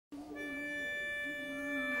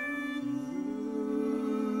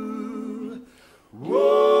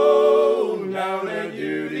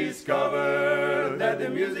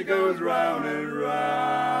music goes round and round.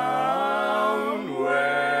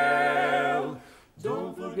 Well,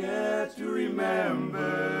 don't forget to remember,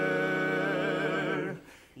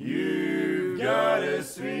 you've gotta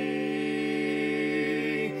swing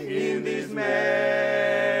in this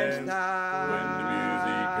man's style. When the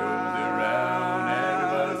music goes around,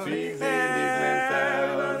 everybody swings in this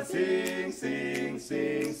man's style. Sing, sing,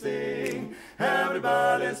 sing, sing.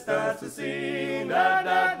 Everybody starts to sing, da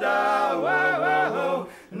da da, wow, wow.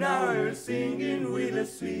 Now you're singing with a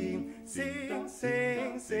swing. Sing,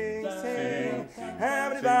 sing, sing, sing.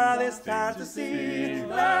 Everybody starts to sing,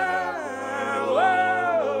 la,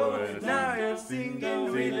 wow. Now you're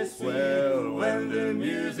singing with a swing. Well, when the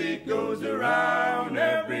music goes around,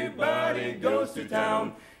 everybody goes to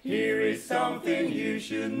town. Here is something you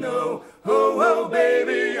should know. Ho, ho,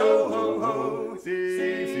 baby, oh, ho, ho. Sing,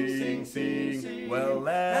 sing, sing, sing. Well,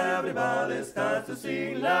 everybody starts to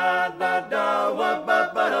sing. La, da, da, wa, ba,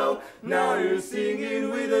 ba, do. Now you're singing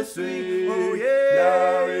with a swing. Oh, yeah.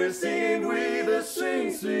 Now you're singing with a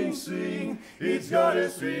swing, swing, swing. It's got a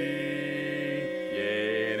swing.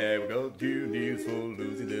 Yeah, now we go to news for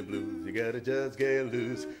losing the blues. You gotta just get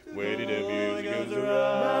loose. Where did the music goes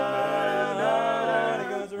around? It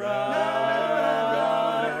goes around.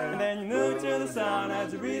 And then you move to the sound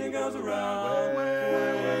as the rhythm goes around.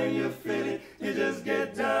 When you feel it, you just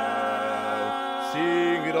get down.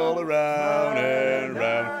 Sing it all around and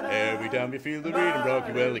round. Every time you feel the rhythm rock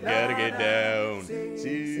you, well, you gotta get down.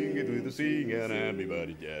 Sing it with the sing and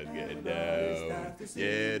everybody just get down.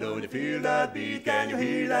 Yeah, don't you feel that beat? Can you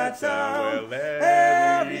hear that sound? Well,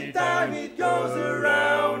 every time it goes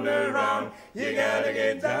around and round, you gotta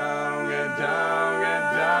get down, get down,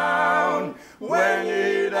 get down. When you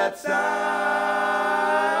hear that sound,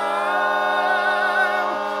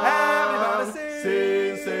 everybody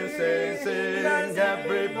sing, sing, sing, sing.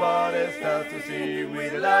 Everybody starts to sing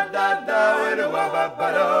with a la da da, with a wa ba ba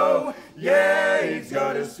do. Yeah, it's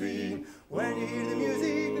got a swing. When you hear the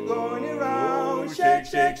music going around, shake,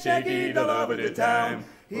 shake, shake it all over the town.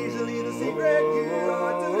 Here's a little secret you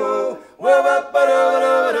ought to know. Wa ba ba do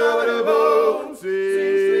do do do do. Swing,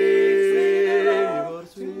 swing, swing. You gotta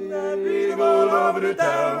swing that rhythm all over the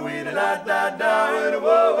town with a la da da and a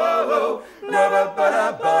whoa whoa whoa. La ba ba da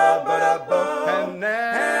ba ba da ba. And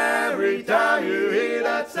every time you hear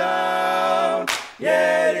that sound,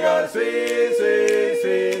 yeah, you gotta swing, swing,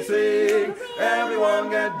 swing, swing. Everyone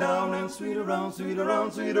get down and swing around, swing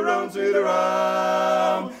around, swing around, swing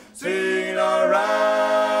around. Swing it all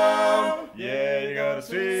around. Yeah, you gotta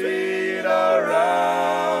swing.